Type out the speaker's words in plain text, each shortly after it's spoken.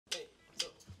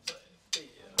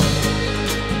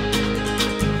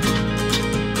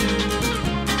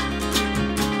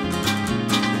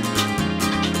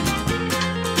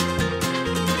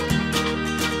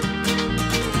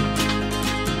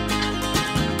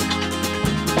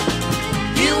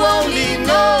only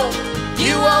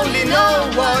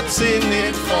know what's in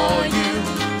it for you.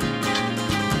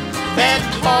 That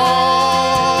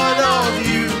part of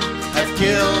you have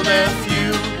killed a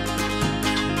few.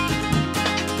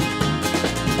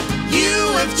 You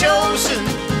have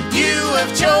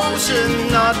chosen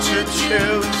not to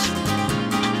choose.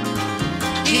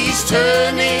 He's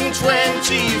turning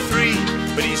 23,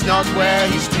 but he's not where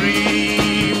his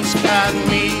dreams can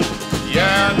meet.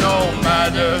 Yeah, no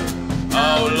matter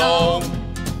how long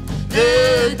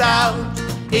the doubt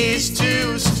is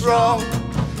too strong,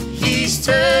 he's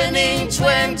turning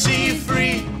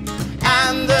 23,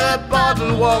 and the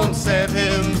bottle won't set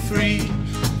him free.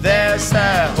 There's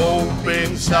a hope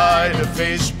inside a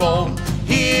fishbowl.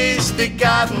 Here's the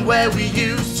garden where we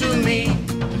used to meet.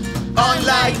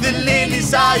 Unlike the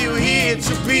lilies, are you here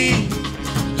to be?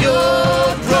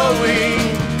 You're growing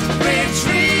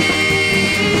retreat.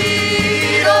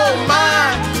 Oh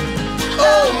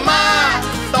my,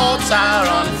 thoughts are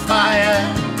on fire.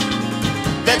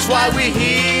 That's why we're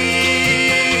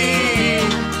here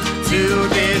to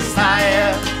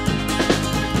desire.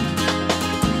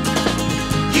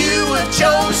 You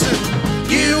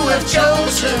have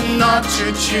chosen not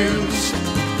to choose.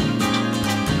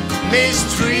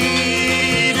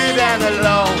 Mistreated and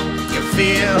alone, you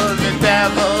feel the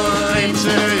devil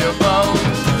into your bones.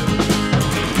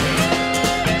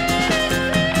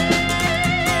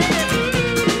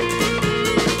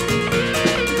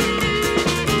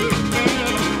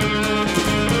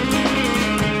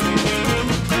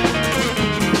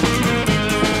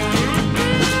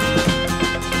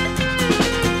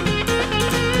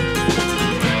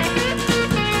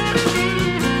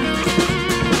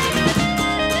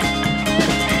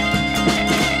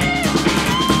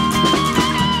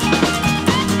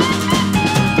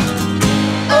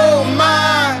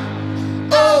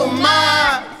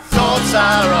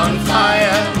 Are on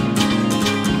fire.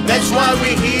 That's why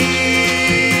we're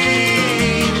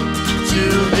here to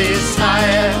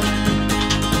desire.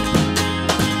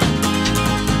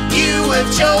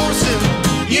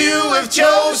 You have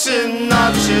chosen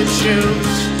not to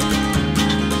choose.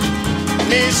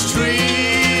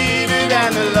 Mistreated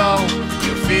and alone,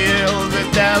 you feel the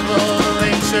devil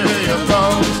into your bones.